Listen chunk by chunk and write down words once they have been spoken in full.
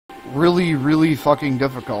really, really fucking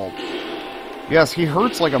difficult. Yes, he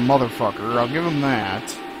hurts like a motherfucker. I'll give him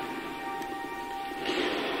that.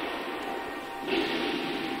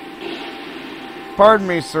 Pardon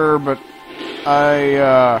me, sir, but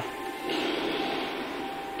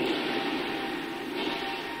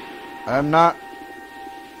I'm not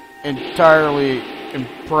entirely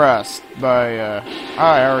impressed by,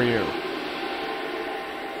 hi, how are you?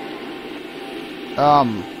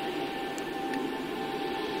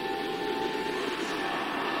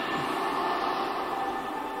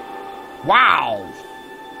 Wow!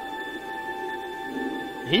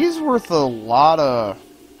 He's worth a lot of...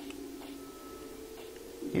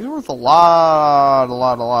 He's worth a lot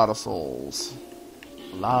of souls.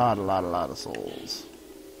 A lot of souls.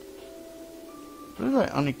 What did I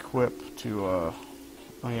unequip to, oh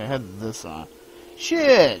yeah, I had this on.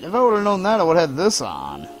 Shit! If I would have known that, I would have had this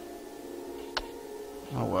on.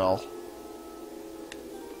 Oh well.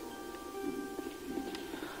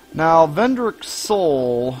 Now, Vendrick's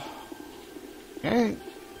soul... Okay.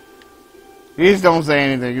 He just don't say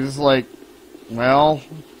anything. He's just like, well,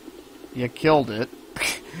 you killed it.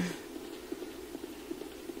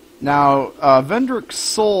 Now, Vendrick's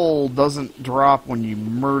soul doesn't drop when you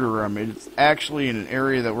murder him. It's actually in an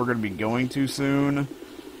area that we're going to be going to soon.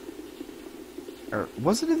 Or,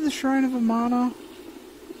 was it in the Shrine of Amana?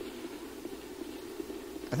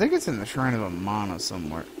 I think it's in the Shrine of Amana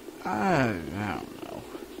somewhere. I don't know.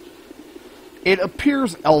 It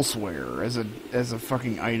appears elsewhere as a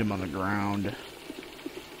fucking item on the ground.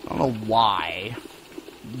 I don't know why.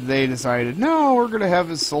 They decided, no, we're gonna have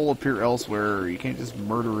his soul appear elsewhere. You can't just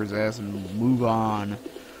murder his ass and move on.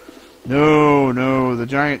 No, the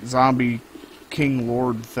giant zombie king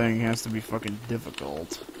lord thing has to be fucking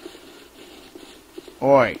difficult.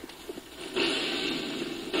 Oi.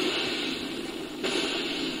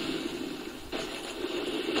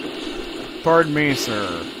 Pardon me,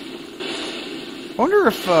 sir. I wonder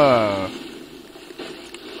if,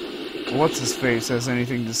 what's-his-face has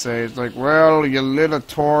anything to say. It's like, well, you lit a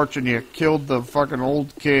torch and you killed the fucking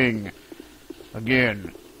old king.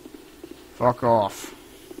 Again. Fuck off.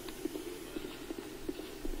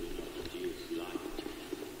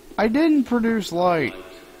 I didn't produce light.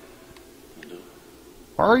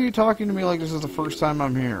 Why are you talking to me like this is the first time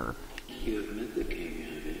I'm here? You have met the king,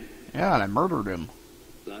 have you? Yeah, and I murdered him.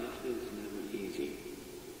 Life is never easy.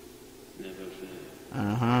 Never fair.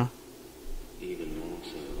 Uh-huh. Even more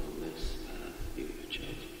so on this path you have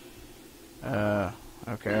chosen.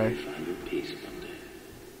 Okay. You find your peace one day.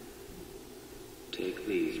 Take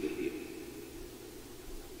these with you.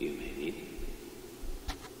 You may need them.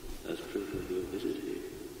 As proof of your visit here.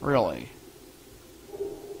 Really?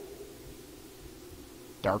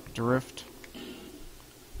 Dark Drift?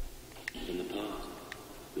 In the past,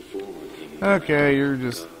 before I came Okay, you're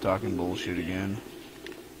just talking bullshit again.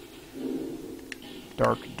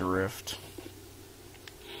 Dark Drift.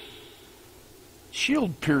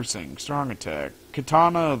 Shield piercing, strong attack.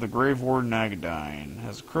 Katana of the Grave Warden Agadyne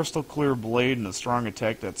has a crystal clear blade and a strong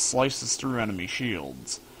attack that slices through enemy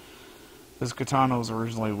shields. This katana was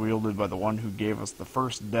originally wielded by the one who gave us the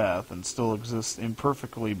first death and still exists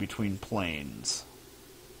imperfectly between planes.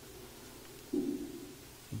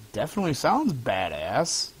 Definitely sounds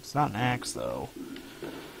badass. It's not an axe, though.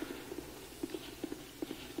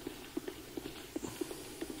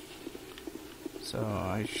 So,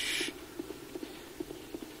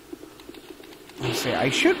 let's see, I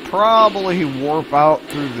should probably warp out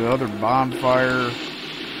through the other bonfire.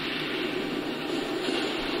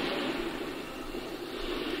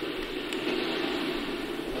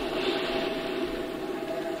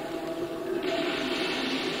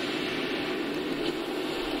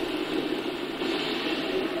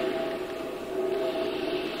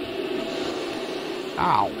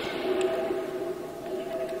 Ow.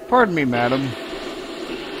 Pardon me, madam.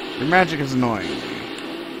 Your magic is annoying me.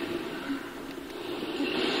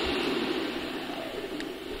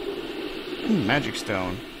 Magic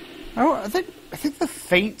stone. Oh, I think the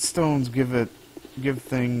faint stones give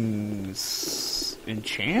things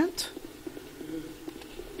enchant?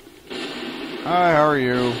 Hi, how are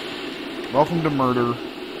you? Welcome to murder.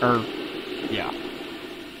 Yeah.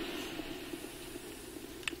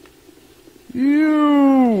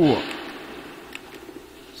 You!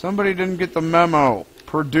 Somebody didn't get the memo.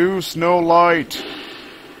 Produce no light.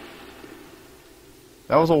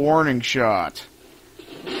 That was a warning shot.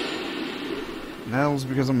 And that was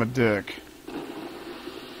because I'm a dick.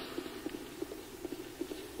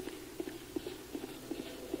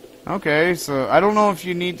 Okay, so I don't know if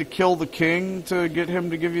you need to kill the king to get him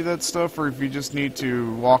to give you that stuff, or if you just need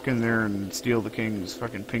to walk in there and steal the king's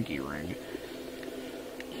fucking pinky ring.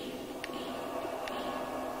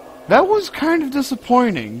 That was kind of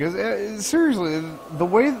disappointing, because seriously, the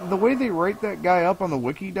way they write that guy up on the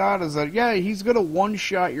Wikidot is that, yeah, he's gonna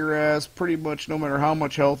one-shot your ass pretty much no matter how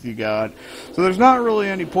much health you got. So there's not really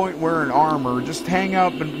any point wearing armor, just hang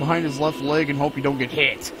out behind his left leg and hope you don't get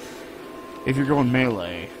hit, if you're going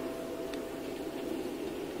melee.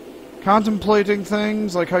 Contemplating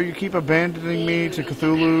things, like how you keep abandoning me to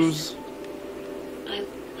Cthulhu's.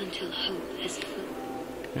 Until hope has fully...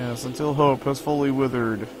 Yes, until hope has fully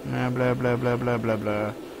withered. Blah, blah, blah, blah, blah, blah,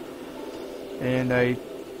 blah. And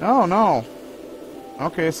oh, no.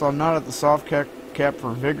 Okay, so I'm not at the soft cap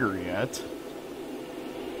for vigor yet.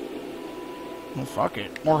 Well, fuck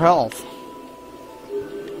it. More health.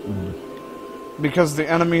 Because the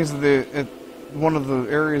enemies at one of the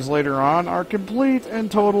areas later on are complete and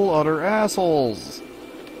total utter assholes.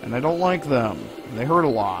 And I don't like them. They hurt a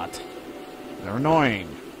lot. They're annoying.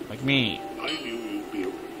 Like me. I knew you'd be...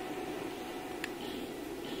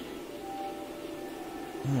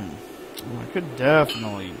 Well, I could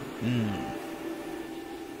definitely...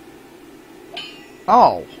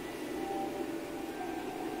 Oh.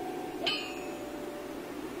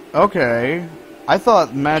 Okay. I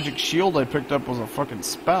thought magic shield I picked up was a fucking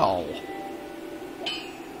spell.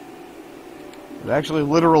 It's actually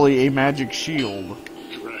literally a magic shield.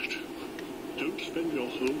 Drat. Don't spend your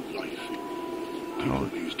whole life in people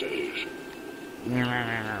these days.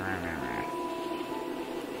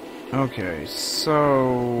 Okay,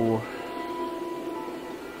 so...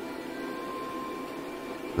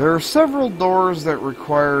 there are several doors that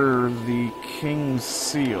require the King's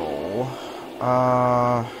Seal.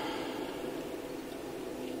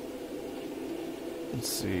 Let's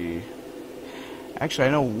see. Actually,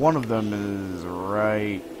 I know one of them is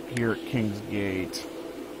right here at King's Gate.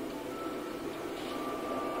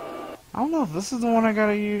 I don't know if this is the one I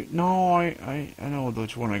gotta use. No, I know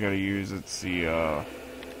which one I gotta use. It's the,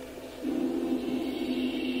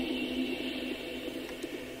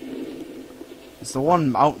 it's the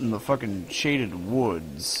one out in the fucking shaded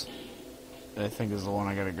woods. I think is the one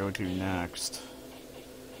I gotta go to next.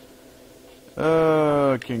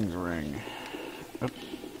 King's Ring. Oop.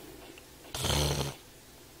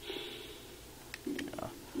 Yeah.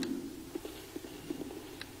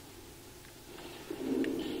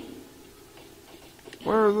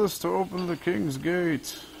 Wear this to open the King's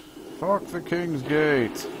Gate. Fuck the King's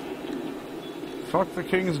Gate. Fuck the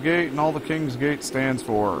King's Gate and all the King's Gate stands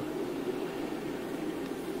for.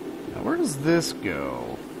 Now, where does this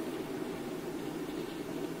go?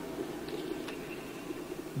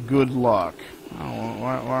 Good luck. Oh,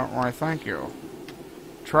 why, thank you.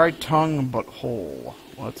 Try tongue but hole.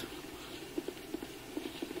 What?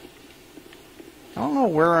 I don't know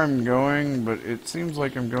where I'm going, but it seems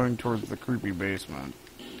like I'm going towards the creepy basement.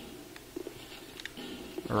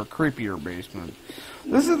 Or a creepier basement.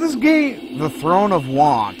 This is this gate, the Throne of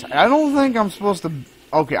Want. I don't think I'm supposed to...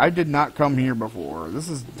 Okay, I did not come here before. This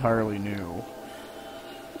is entirely new.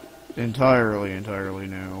 Entirely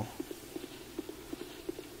new.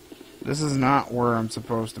 This is not where I'm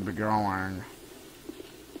supposed to be going.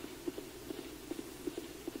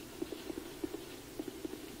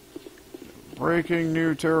 Breaking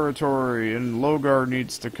new territory, and Logar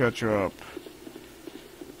needs to catch up.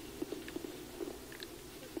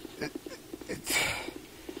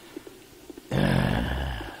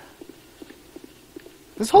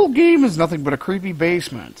 This whole game is nothing but a creepy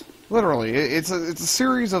basement. Literally, it's a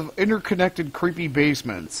series of interconnected creepy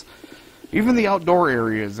basements. Even the outdoor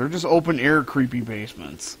areas, they're just open air creepy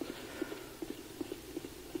basements.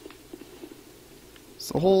 It's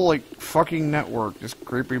the whole, like, fucking network. Just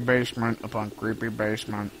creepy basement upon creepy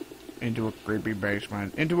basement, into a creepy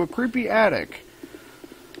basement, into a creepy attic.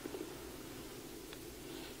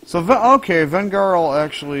 So, okay, Vengarl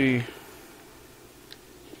actually...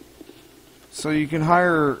 So you can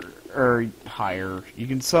you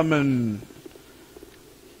can summon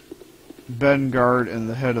Bengard and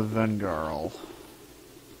the head of Vengarl.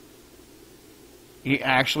 He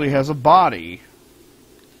actually has a body.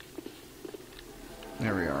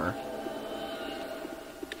 There we are.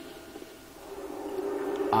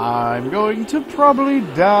 I'm going to probably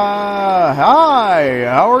die. Hi,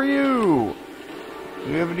 how are you?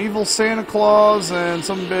 We have an evil Santa Claus and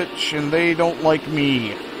some bitch, and they don't like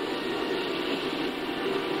me.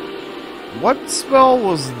 What spell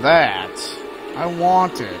was that? I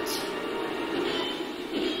want it.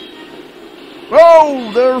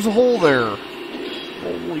 Oh, there's a hole there.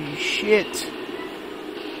 Holy shit.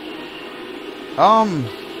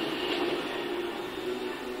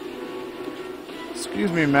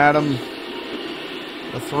 Excuse me, madam.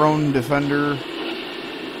 The Throne Defender.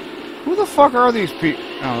 Who the fuck are these people?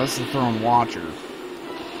 Oh, this is the Throne Watcher.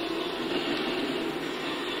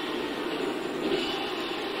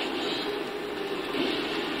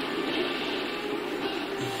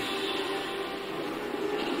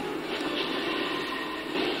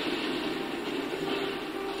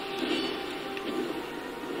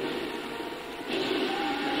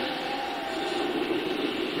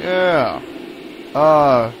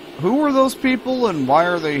 yeah. Who are those people and why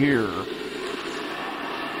are they here?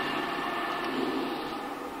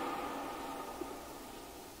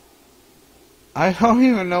 I don't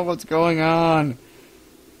even know what's going on.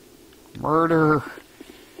 Murder.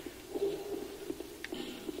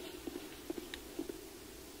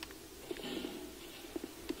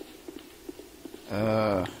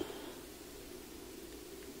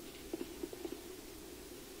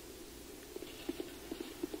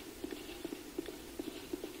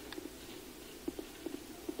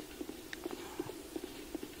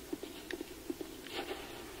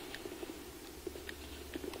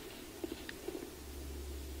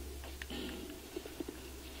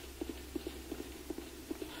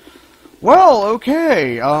 Well,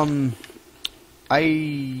 okay. I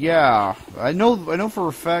know for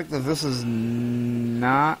a fact that this is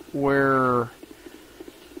not where.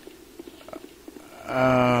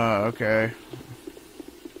 Okay.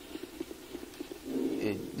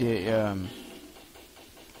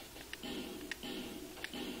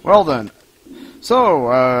 Well then, so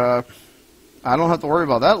I don't have to worry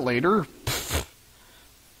about that later.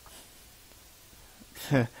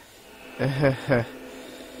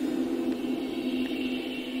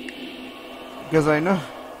 Because I know...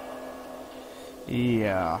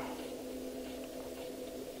 Yeah.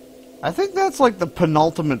 I think that's like the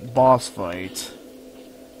penultimate boss fight.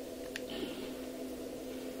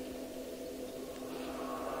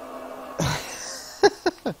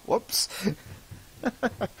 Whoops.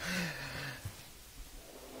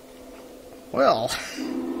 Well.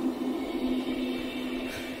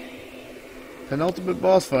 Penultimate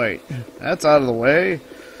boss fight. That's out of the way.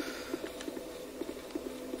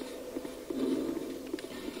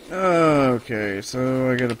 Okay,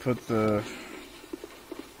 so I gotta put the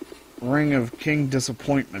Ring of King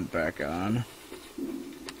Disappointment back on.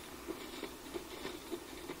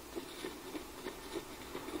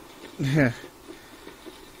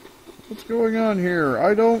 What's going on here?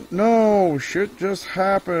 I don't know. Shit just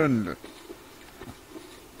happened.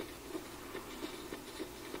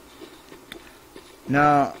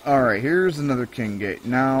 Now, alright, here's another King Gate.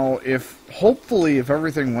 Now, hopefully, if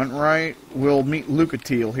everything went right, we'll meet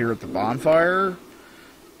Lucatiel here at the bonfire.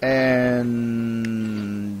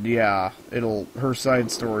 And, yeah, her side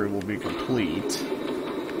story will be complete.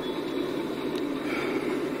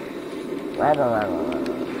 I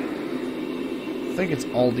think it's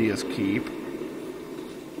Aldia's Keep.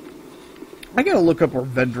 I gotta look up where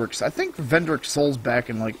Vendrick's... I think Vendrick's soul's back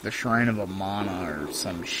in, like, the Shrine of Amana or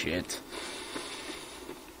some shit.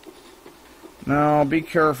 Now, be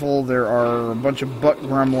careful, there are a bunch of butt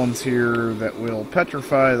gremlins here that will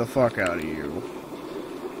petrify the fuck out of you.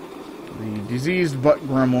 The diseased butt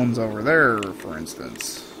gremlins over there, for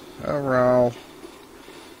instance. Oh, well.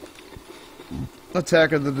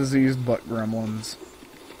 Attack of the diseased butt gremlins.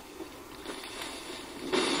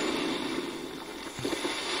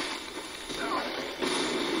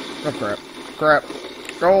 Oh, crap. Crap.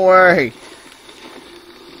 Go away!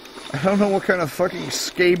 I don't know what kind of fucking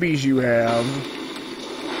scabies you have.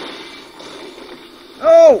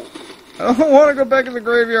 Oh! I don't want to go back in the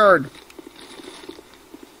graveyard.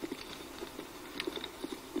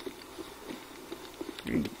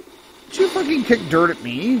 Did you fucking kick dirt at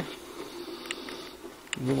me? You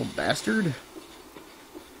little bastard.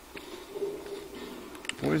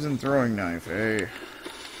 Poison throwing knife, eh?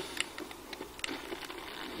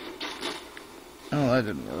 Oh, that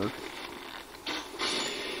didn't work.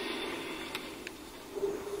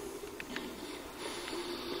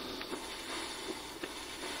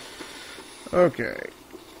 Okay.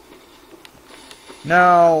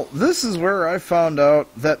 Now, this is where I found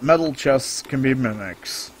out that metal chests can be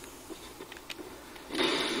mimics.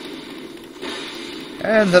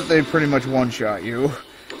 And that they pretty much one-shot you.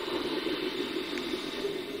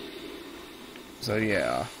 So,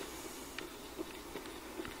 yeah.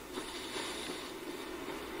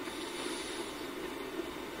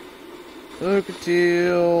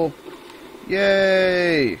 Lucatiel!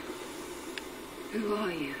 Yay! Who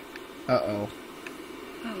are you? Uh-oh.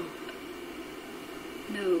 Oh.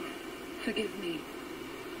 No. Forgive me.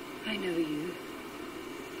 I know you.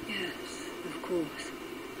 Yes, of course.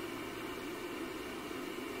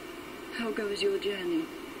 How goes your journey?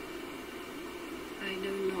 I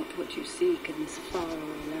know not what you seek in this faraway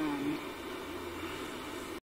land.